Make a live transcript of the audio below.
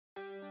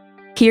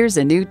Here's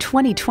a new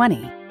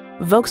 2020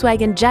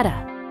 Volkswagen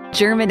Jetta.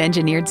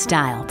 German-engineered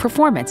style,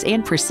 performance,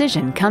 and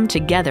precision come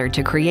together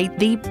to create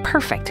the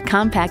perfect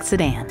compact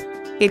sedan.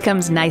 It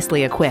comes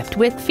nicely equipped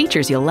with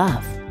features you'll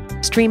love: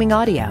 streaming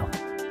audio,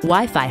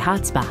 Wi-Fi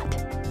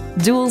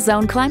hotspot,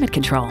 dual-zone climate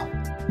control,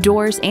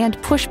 doors and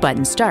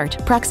push-button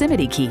start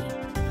proximity key,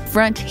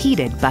 front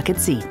heated bucket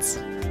seats,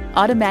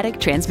 automatic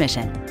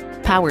transmission,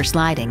 power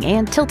sliding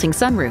and tilting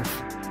sunroof,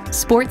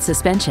 sport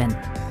suspension,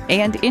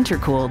 and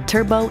intercooled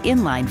turbo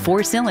inline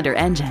 4-cylinder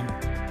engine.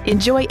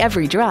 Enjoy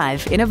every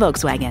drive in a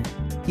Volkswagen.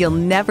 You'll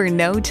never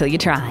know till you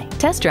try.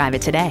 Test drive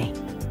it today.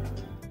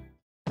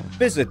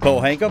 Visit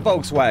Pohanka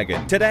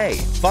Volkswagen today.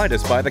 Find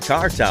us by the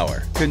car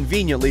tower,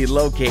 conveniently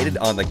located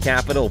on the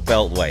Capitol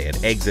Beltway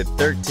at exit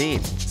 13,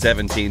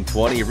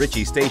 1720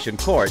 Ritchie Station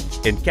Court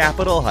in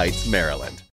Capitol Heights, Maryland.